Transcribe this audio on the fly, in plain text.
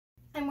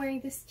wearing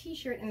this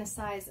t-shirt in a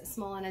size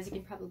small, and as you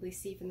can probably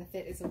see from the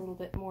fit, it's a little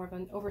bit more of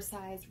an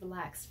oversized,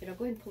 relaxed fit. I'll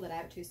go ahead and pull it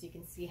out too so you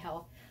can see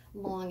how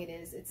long it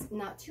is. It's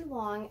not too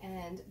long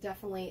and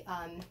definitely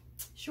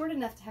short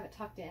enough to have it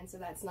tucked in, so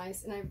that's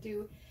nice. And I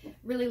do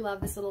really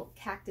love this little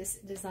cactus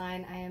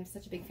design. I am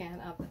such a big fan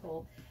of the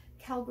whole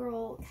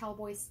cowgirl,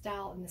 cowboy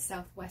style and the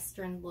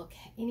southwestern look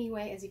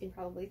anyway, as you can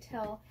probably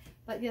tell.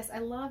 But yes, I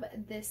love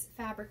this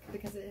fabric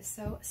because it is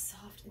so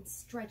soft and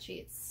stretchy.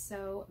 It's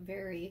so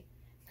very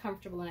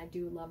comfortable, and I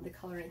do love the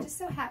color. And it just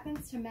so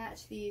happens to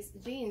match these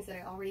jeans that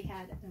I already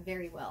had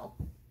very well.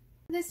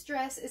 This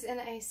dress is in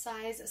a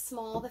size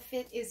small. The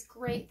fit is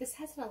great. This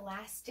has an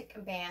elastic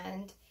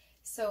band,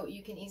 so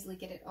you can easily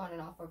get it on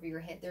and off over your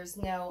head. There's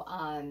no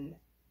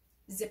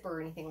zipper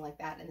or anything like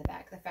that in the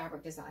back. The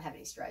fabric does not have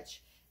any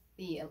stretch.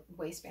 The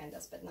waistband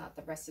does, but not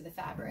the rest of the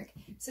fabric.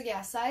 So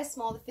yeah, size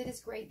small. The fit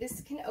is great.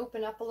 This can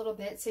open up a little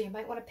bit, so you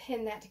might want to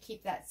pin that to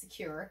keep that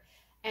secure.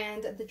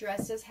 And the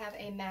dress does have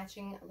a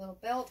matching little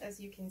belt, as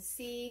you can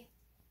see.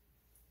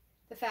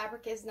 The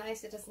fabric is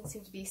nice. It doesn't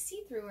seem to be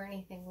see-through or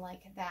anything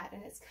like that.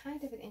 And it's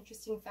kind of an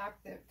interesting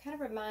fabric that kind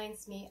of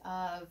reminds me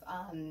of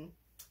kind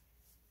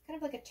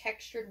of like a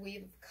textured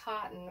weave of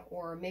cotton,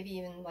 or maybe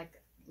even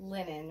like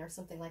linen or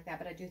something like that.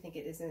 But I do think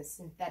it is a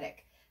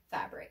synthetic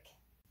fabric.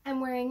 I'm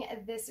wearing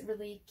this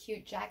really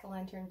cute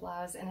jack-o'-lantern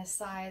blouse in a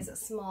size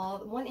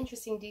small. One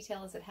interesting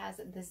detail is it has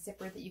the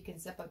zipper that you can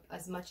zip up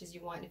as much as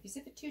you want. If you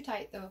zip it too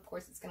tight, though, of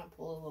course, it's going to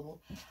pull a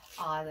little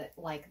odd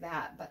like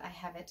that. But I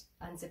have it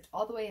unzipped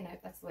all the way, and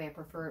that's the way I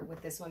prefer it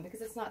with this one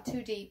because it's not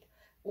too deep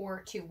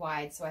or too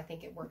wide, so I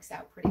think it works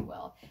out pretty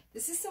well.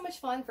 This is so much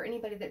fun for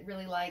anybody that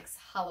really likes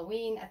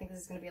Halloween. I think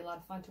this is going to be a lot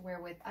of fun to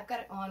wear with. I've got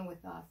it on with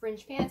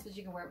fringe pants, but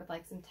you can wear it with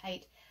like some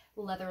tight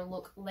leather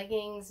look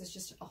leggings. There's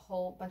just a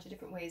whole bunch of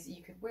different ways that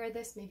you could wear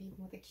this, maybe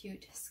even with a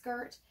cute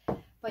skirt.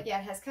 But yeah,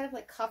 it has kind of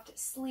like cuffed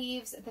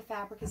sleeves. The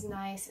fabric is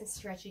nice and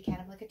stretchy,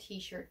 kind of like a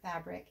t-shirt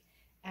fabric.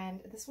 And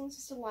this one's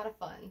just a lot of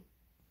fun.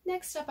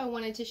 Next up, I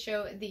wanted to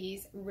show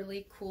these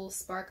really cool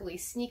sparkly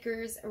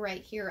sneakers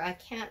right here. I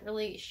can't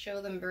really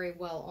show them very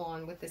well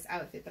on with this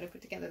outfit, but I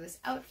put together this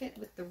outfit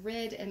with the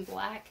red and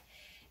black.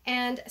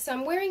 And so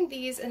I'm wearing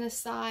these in a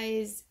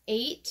size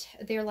 8.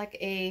 They're like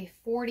a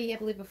 40, I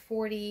believe a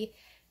 40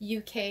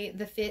 UK.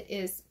 The fit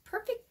is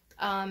perfect.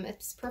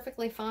 It's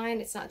perfectly fine.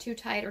 It's not too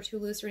tight or too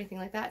loose or anything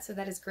like that, so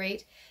that is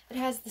great. It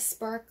has the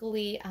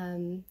sparkly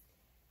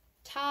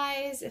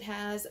ties. It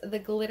has the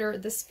glitter.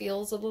 This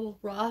feels a little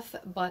rough,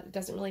 but it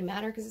doesn't really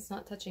matter because it's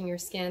not touching your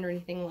skin or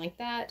anything like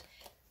that.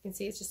 You can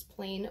see it's just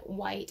plain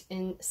white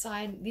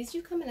inside. These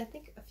do come in, I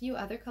think, a few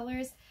other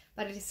colors,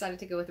 but I decided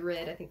to go with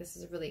red. I think this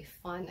is a really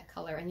fun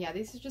color. And yeah,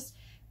 these are just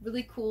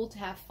really cool to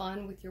have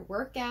fun with your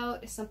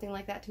workout, something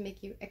like that to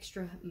make you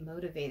extra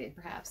motivated,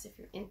 perhaps, if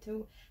you're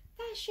into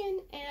fashion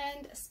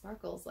and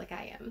sparkles like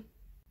I am.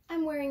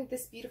 I'm wearing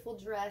this beautiful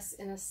dress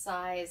in a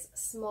size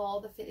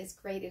small. The fit is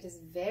great. It is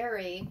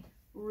very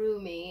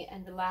roomy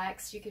and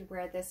relaxed. You could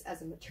wear this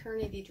as a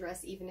maternity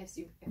dress, even if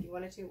you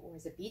wanted to, or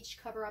as a beach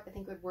cover-up. I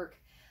think it would work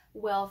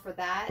well for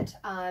that.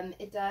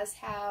 It does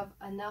have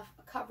enough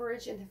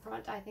coverage in the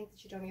front. I think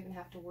that you don't even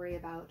have to worry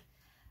about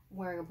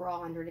wearing a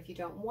bra under it if you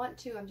don't want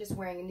to. I'm just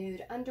wearing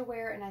nude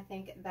underwear, and I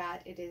think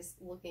that it is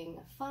looking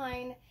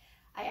fine.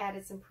 I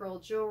added some pearl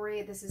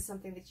jewelry. This is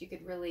something that you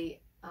could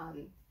really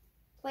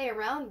play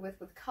around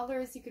with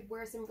colors. You could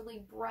wear some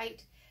really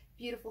bright,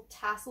 beautiful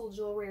tassel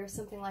jewelry or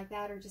something like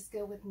that, or just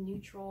go with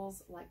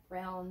neutrals like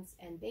browns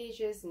and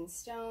beiges and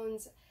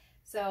stones.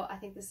 So I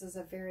think this is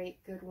a very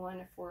good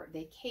one for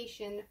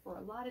vacation, for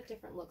a lot of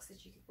different looks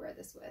that you could wear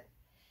this with.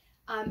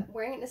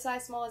 Wearing it in a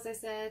size small, as I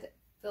said,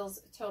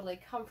 feels totally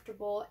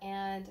comfortable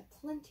and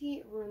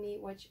plenty roomy,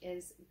 which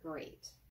is great.